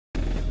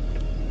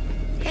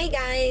Hey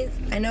guys,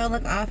 I know I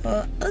look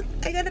awful. Look,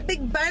 I got a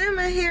big bun in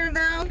my hair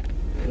though.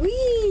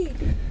 Whee!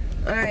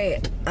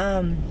 Alright,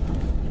 I'm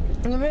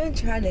gonna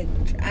try to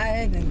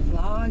drive and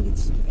vlog.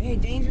 It's very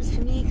dangerous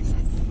for me because I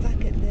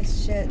suck at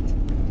this shit.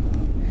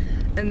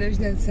 And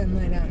there's no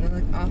sunlight out and I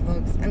look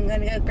awful because I'm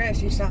gonna go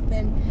grocery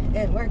shopping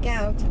and work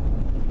out.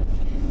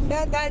 But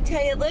I thought I'd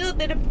tell you a little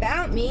bit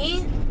about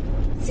me.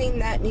 Seeing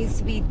that needs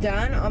to be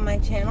done on my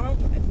channel.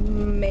 I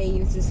may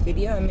use this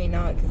video, I may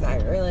not, because I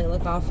really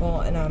look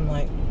awful and I'm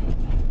like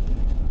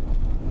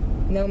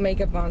no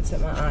makeup on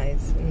except my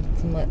eyes and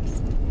some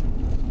lips.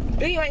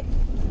 But anyway,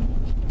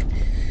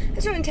 I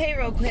just want to tell you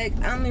real quick,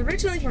 I'm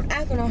originally from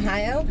Akron,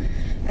 Ohio.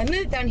 I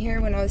moved down here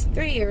when I was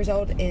 3 years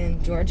old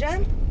in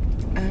Georgia.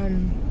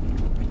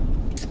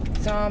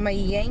 So I'm a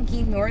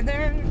Yankee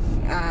Northern,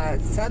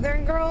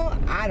 Southern girl.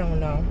 I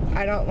don't know.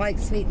 I don't like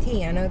sweet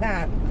tea, I know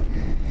that.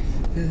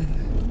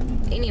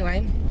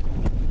 Anyway,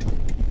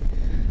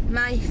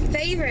 my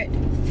favorite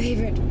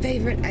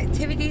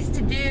activities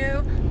to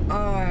do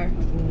are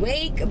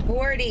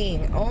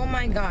wakeboarding. Oh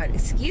my god.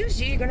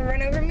 Excuse you, you're gonna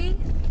run over me?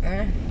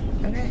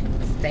 Okay,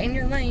 stay in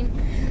your lane.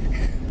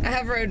 I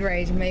have road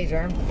rage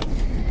major.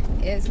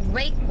 Is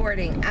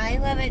wakeboarding. I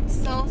love it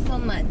so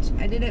much.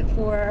 I did it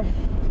for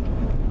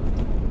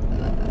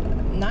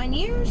 9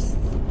 years?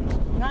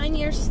 9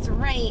 years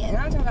straight, and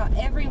I'm talking about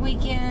every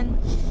weekend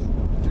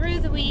through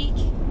the week.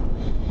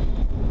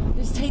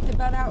 Just take the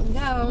butt out and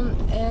go.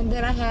 And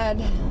then I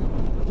had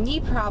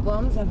knee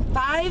problems and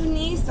 5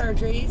 knee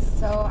surgeries,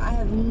 so I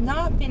have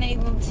not been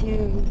able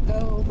to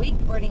go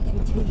wakeboarding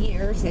in 2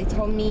 years. They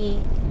told me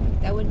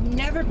I would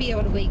never be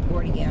able to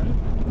wakeboard again.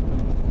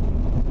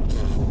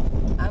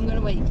 I'm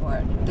gonna wait for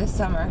it this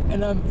summer,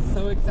 and I'm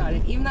so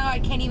excited. Even though I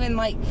can't even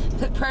like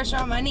put pressure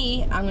on my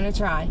knee, I'm gonna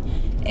try.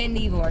 And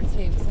knee board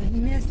too, because I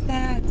missed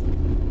that.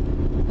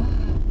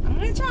 I'm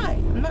gonna try.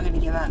 I'm not gonna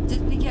give up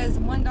just because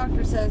one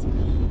doctor says,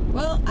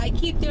 well, I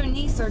keep doing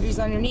knee surgeries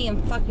on your knee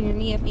and fucking your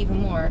knee up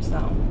even more, so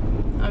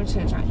I'm just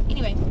gonna try.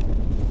 Anyway,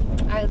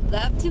 I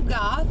love to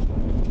golf.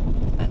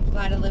 I'm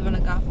glad I live on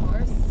a golf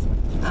course,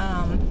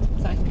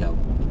 so I can go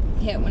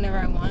hit whenever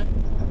I want,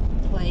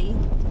 play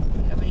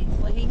when nobody's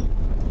looking,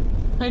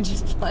 or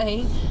just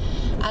play.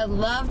 I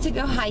love to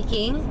go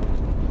hiking.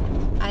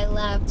 I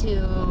love to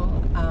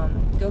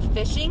go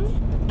fishing.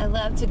 I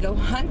love to go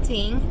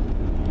hunting,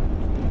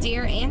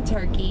 deer and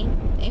turkey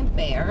and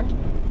bear.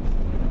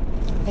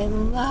 I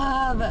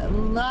love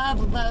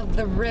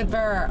the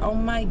river. Oh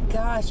my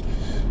gosh.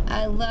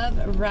 I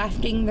love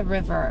rafting the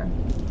river.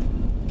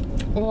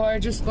 Or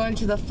just going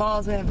to the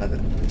falls. We have a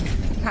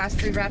past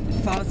 3 rapid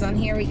falls on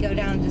here. We go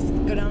down, just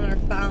go down our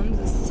bums.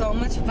 It's so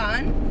much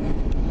fun.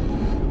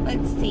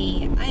 Let's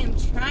see. I am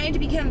trying to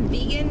become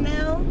vegan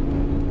now.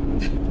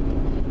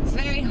 It's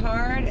very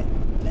hard.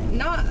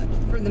 Not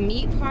for the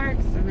meat part,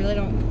 because I really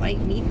don't like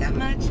meat that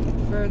much. But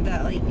for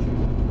the, like,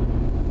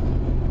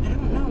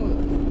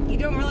 you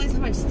don't realize how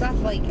much stuff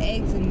like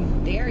eggs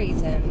and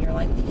dairy's in. You're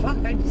like, fuck,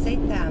 I just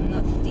ate that. I'm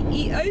not supposed to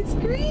eat ice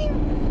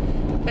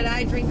cream. But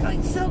I drink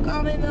like silk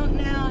almond milk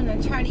now, and I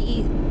try to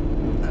eat,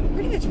 I'm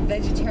pretty much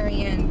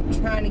vegetarian,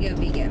 trying to go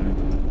vegan.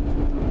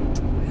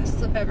 I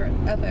slip up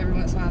every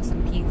once in a while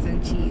some pizza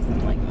and cheese.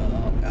 I'm like,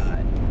 oh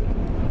god.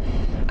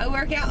 I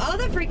work out all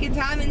the freaking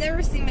time and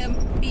never seem to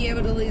be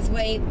able to lose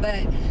weight,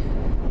 but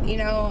you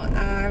know,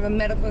 I have a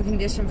medical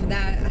condition for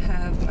that. I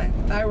have, my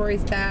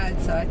thyroid's bad,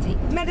 so I take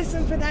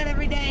medicine for that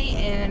every day,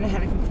 and I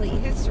had a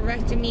complete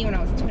hysterectomy when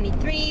I was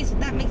 23, so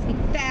that makes me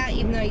fat,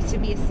 even though I used to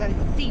be a size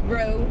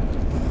 0.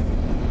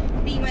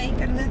 But anyway,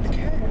 gotta let the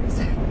curves.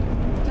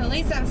 So at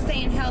least I'm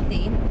staying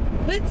healthy.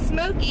 Quit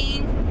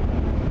smoking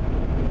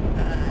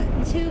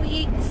 2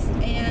 weeks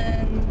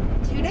and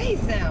 2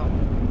 days now.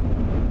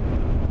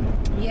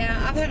 Yeah,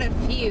 I've had a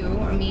few,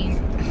 I mean,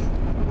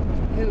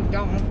 who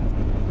don't?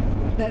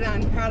 But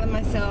I'm proud of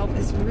myself.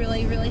 It's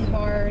really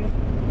hard.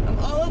 I'm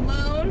all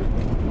alone.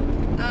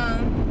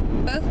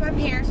 Both my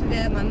parents are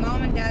dead. My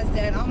mom and dad's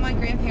dead. All my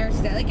grandparents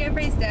are dead. Like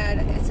everybody's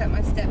dead except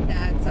my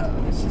stepdad. So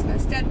it's just my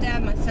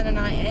stepdad, my son, and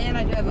I. And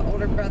I do have an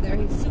older brother.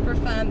 He's super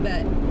fun,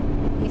 but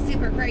he's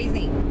super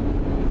crazy.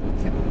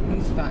 So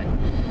he's fun.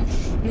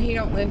 And he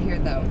don't live here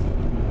though.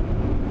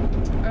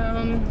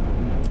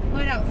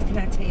 What else can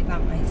I tell you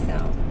about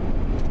myself?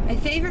 My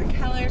favorite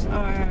colors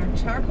are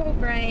charcoal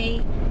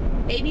gray,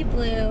 baby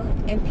blue,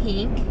 and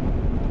pink,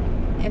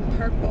 and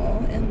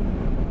purple, and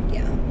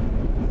yeah.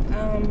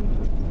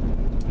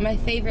 My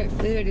favorite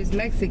food is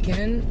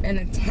Mexican and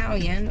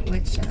Italian,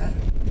 which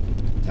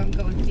don't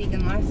go with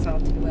vegan lifestyle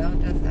too well,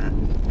 does that?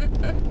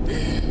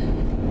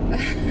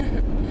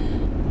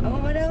 Oh,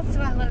 what else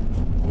do I love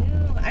to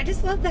do? I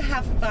just love to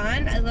have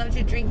fun. I love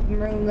to drink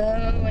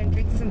Merlot and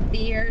drink some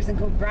beers and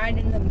go ride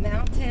in the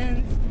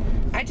mountains.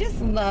 I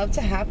just love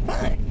to have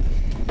fun.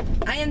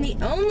 I am the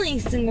only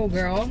single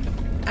girl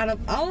out of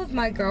all of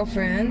my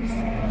girlfriends,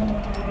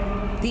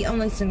 the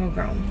only single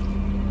girl.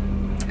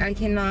 I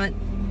cannot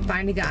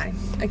find a guy.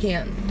 I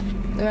can't.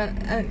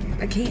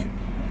 I can't.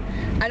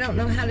 I don't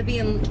know how to be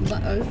in...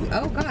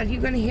 Oh, God, you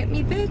gonna hit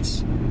me,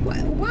 bitch?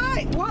 What?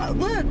 Why? What?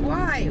 Look,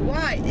 why?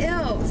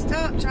 Ew,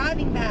 stop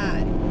driving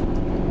that.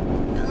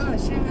 Oh,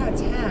 show me how to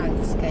tag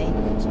this game.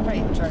 It's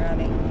probably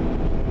driving.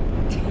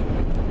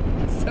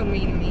 So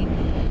mean to me.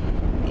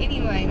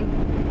 Anyway,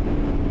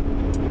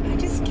 I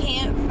just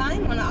can't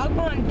find one. I'll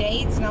go on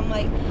dates and I'm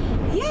like,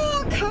 yeah,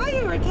 I'll call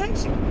you or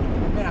text you.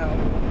 No,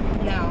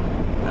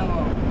 I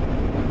won't.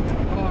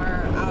 Or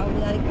I'll be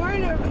like, we're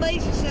in a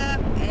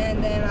relationship,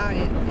 and then I'll,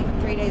 like,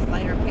 3 days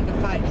later, pick a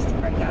fight just to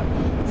break up.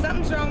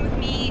 Something's wrong with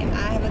me.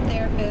 I have a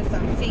therapist.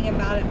 I'm seeing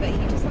about it, but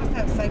he just wants to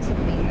have sex with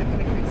me, and that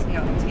kind of creeps me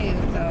out too.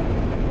 So I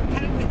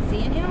kind of quit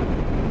seeing him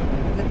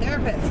as a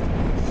therapist.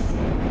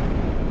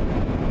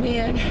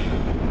 Man,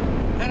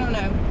 I don't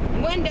know.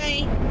 One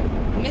day,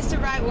 Mr.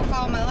 Right will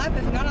fall in my lap.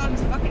 If not, I'll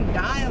just fucking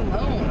die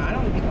alone. I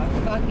don't give a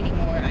fuck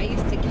anymore. I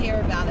used to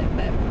care about it,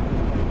 but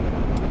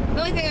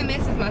the only thing I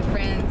miss is my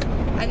friends.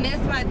 I miss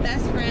my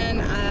best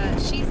friend.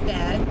 She's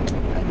dead. A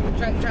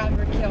drunk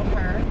driver killed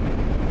her.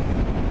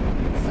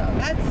 So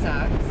that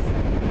sucks.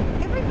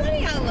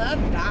 Everybody I love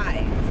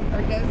dies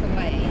or goes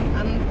away.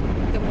 I'm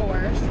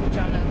divorced, which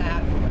y'all know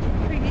that from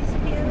previous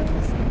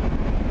videos.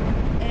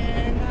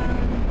 And,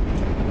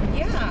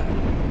 yeah.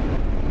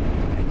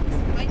 I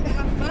just like to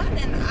have fun,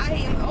 and I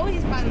am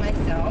always by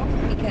myself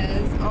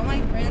because all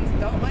my friends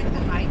don't like to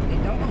hike. They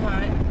don't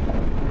hunt.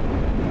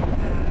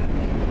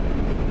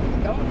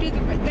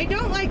 They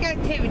don't like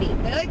activity.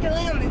 They like to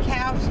lay on the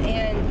couch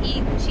and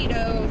eat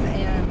Cheetos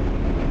and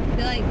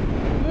be like,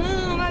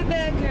 oh, my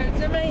back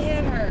hurts or my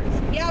head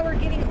hurts. Yeah, we're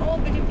getting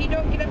old, but if you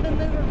don't get up and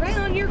move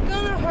around, you're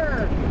gonna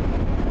hurt.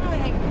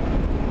 Like,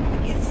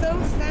 it's so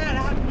sad.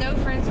 I have no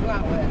friends to go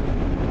out with.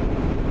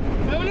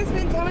 I want to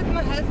spend time with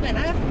my husband.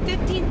 I have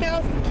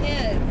 15,000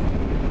 kids.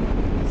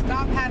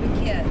 Stop having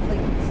kids.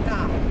 Like,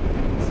 stop.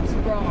 This is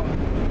wrong.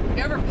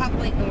 You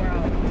overpopulate the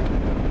world.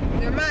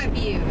 They're my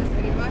views,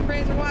 and if my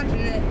friends are watching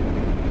it,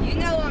 you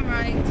know I'm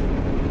right.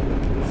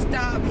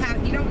 Stop.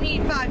 You don't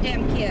need 5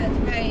 damn kids,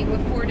 okay,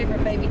 with 4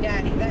 different baby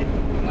daddies.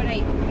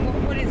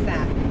 What is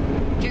that?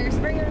 Jerry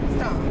Springer?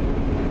 Stop.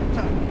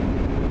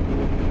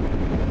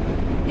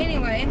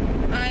 Anyway,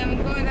 I'm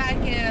going back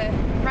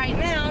right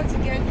now to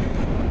get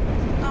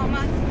all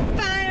my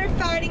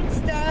firefighting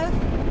stuff.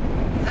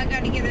 I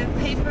got to get a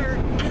paper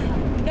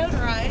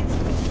notarized.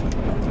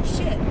 Oh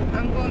shit.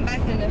 I'm going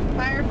back into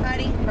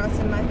firefighting,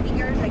 crossing my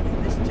fingers. I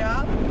get this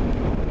job.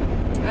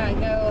 I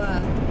go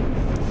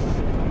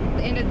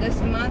the end of this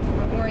month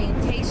for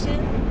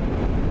orientation.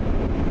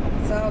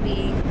 So I'll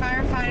be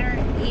firefighter,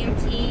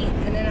 EMT,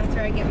 and then after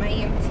I get my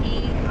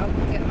EMT, I'll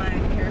get my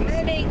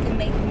paramedic and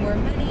make more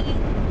money.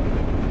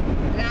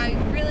 And I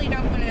really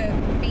don't want to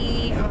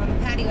be on the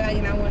paddy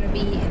wagon. I want to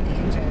be in the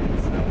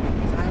engine. So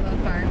I love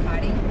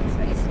firefighting. So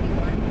I used to be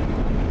one.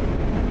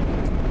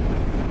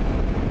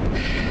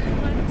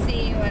 Let's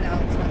see, what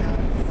else?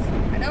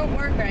 I don't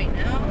work right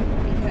now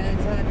because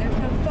there's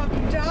no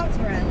fucking jobs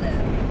where I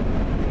live.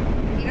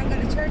 If you don't go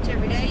to church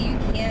every day, you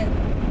can't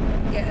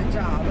get a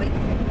job. Like,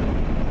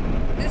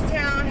 this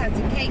town has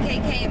a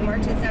KKK and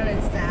marches down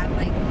and sad.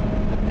 Like,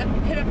 I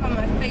put up on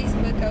my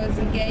Facebook I was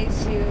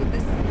engaged to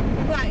this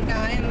black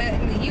guy I met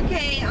in the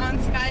UK on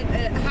Skype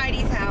at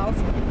Heidi's house.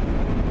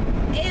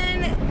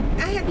 And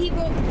I had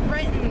people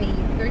threaten me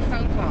through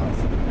phone calls,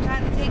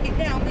 trying to take it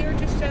down. We were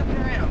just joking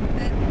around.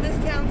 This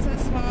town's so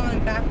small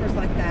and backwards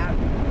like that.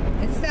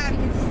 It's sad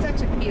because it's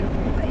such a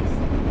beautiful place.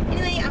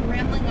 Anyway, I'm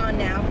rambling on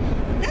now.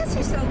 That's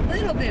just a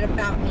little bit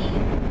about me.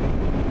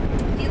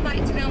 If you'd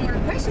like to know more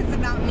questions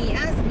about me,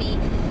 ask me.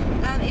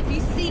 If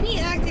you see me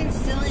acting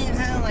silly and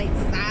kind of like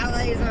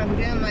sideways when I'm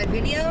doing my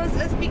videos,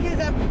 that's because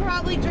I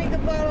probably drink a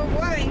bottle of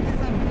wine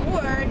because I'm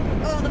bored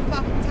all the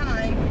fucking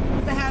time.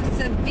 Because I have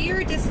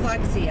severe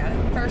dyslexia,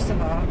 first of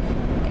all.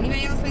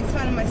 Anybody else makes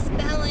fun of my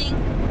spelling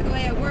or the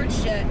way I word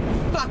shit,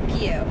 fuck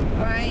you,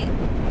 alright?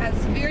 I have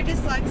severe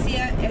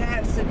dyslexia and I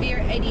have severe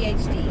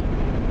ADHD.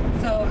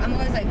 So I'm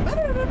always like, blah,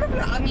 blah, blah, blah,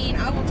 blah. I mean,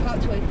 I will talk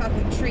to a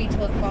fucking tree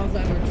till it falls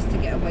over just to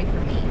get away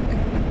from me.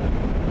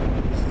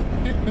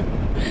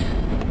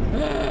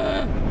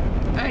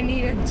 I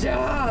need a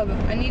job.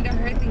 I need to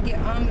hurry and get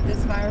on with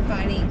this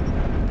firefighting.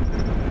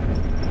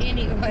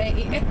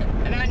 Anyway,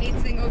 and I need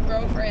single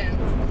girlfriends.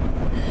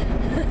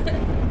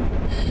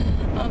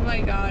 Oh my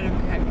god, I'm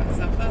cracking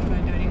myself up. I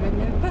don't even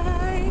know.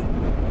 Bye.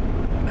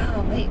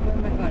 Oh, wait, where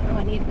am I going? Oh,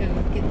 I need to go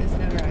get this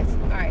notarized.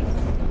 Alright.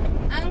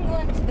 I'm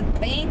going to the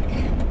bank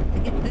to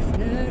get this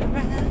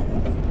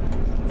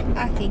notarized.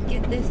 I can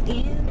get this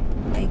in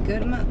and go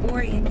to my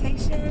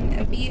orientation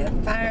and be a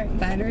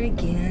firefighter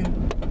again.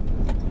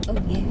 Oh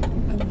yeah,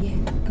 oh yeah,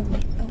 oh yeah,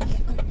 oh yeah,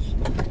 oh yeah.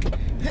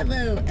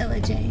 Hello, Ella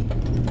J.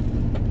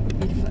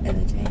 Beautiful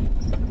Ella J.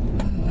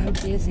 Oh, I'm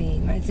dizzy.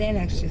 My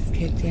Xanax just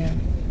kicked in.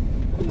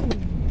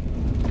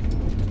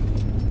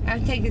 I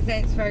take a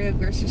Xanax before I go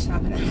grocery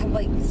shopping. I have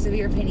like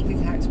severe panic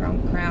attacks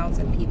around crowds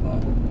and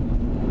people.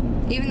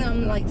 Even though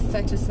I'm like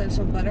such a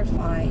social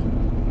butterfly,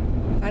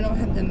 if I don't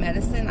have the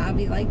medicine, I'll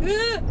be like,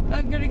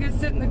 I'm gonna go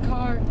sit in the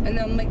car. And then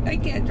I'm like, I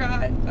can't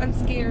drive. I'm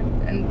scared.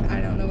 And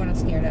I don't know what I'm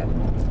scared of.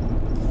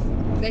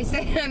 They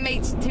say I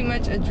make too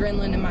much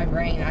adrenaline in my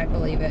brain. I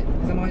believe it.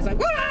 Because I'm always like,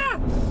 ah!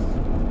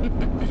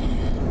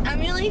 I'm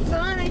really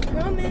fun, I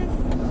promise.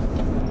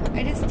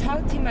 I just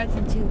talk too much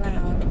and too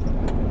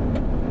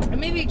loud. Or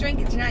maybe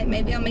drink it tonight.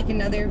 Maybe I'll make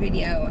another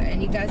video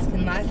and you guys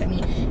can laugh at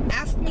me.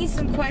 Ask me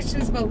some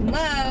questions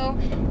below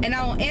and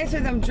I will answer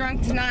them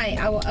drunk tonight.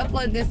 I will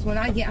upload this when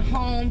I get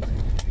home.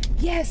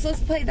 Yes, let's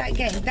play that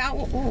game. That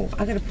will, oh,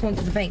 I gotta pull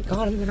into the bank.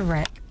 God, I'm gonna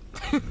wreck.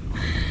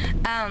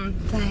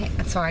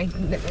 Sorry.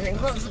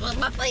 Close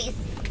my face.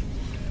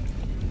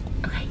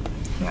 Okay,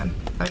 hang on.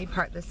 Let me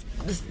park this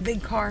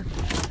big car.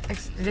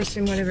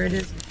 Expedition, whatever it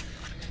is.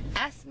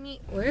 Ask me,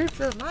 where's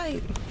the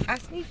light?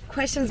 Ask me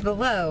questions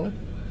below.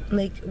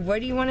 Like,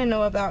 what do you want to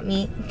know about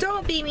me?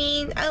 Don't be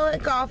mean. I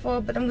look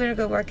awful, but I'm gonna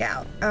go work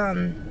out.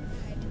 And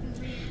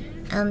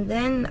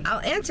then I'll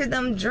answer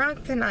them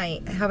drunk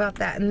tonight. How about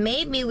that?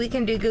 Maybe we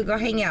can do Google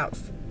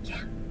Hangouts.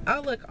 Yeah,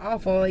 I'll look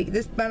awful. Like,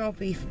 this bun will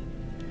be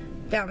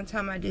down the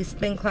time I do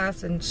spin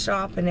class and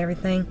shop and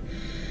everything.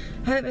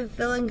 I haven't been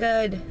feeling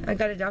good. I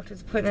got a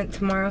doctor's appointment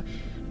tomorrow.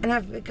 And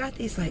I've got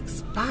these like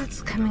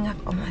spots coming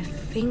up on my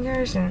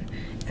fingers and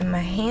my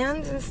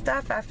hands and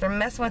stuff after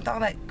messing with all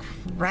that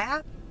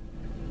crap.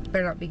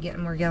 Better not be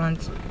getting more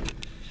gallons.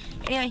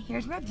 Anyway,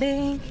 here's my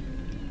bank.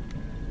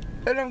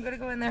 But I'm gonna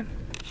go in there.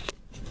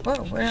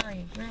 Whoa, where are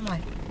you? Where am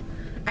I?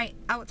 Alright,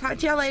 I will talk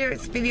to y'all later.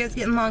 This video's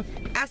getting long.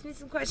 Ask me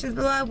some questions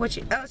below. What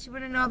else you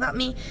want to know about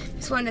me.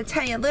 Just wanted to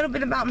tell you a little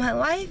bit about my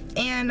life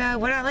and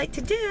what I like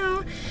to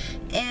do.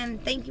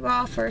 And thank you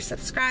all for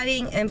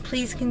subscribing. And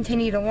please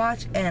continue to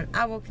watch. And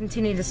I will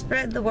continue to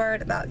spread the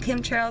word about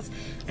chemtrails.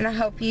 And I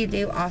hope you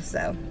do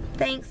also.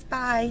 Thanks.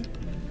 Bye.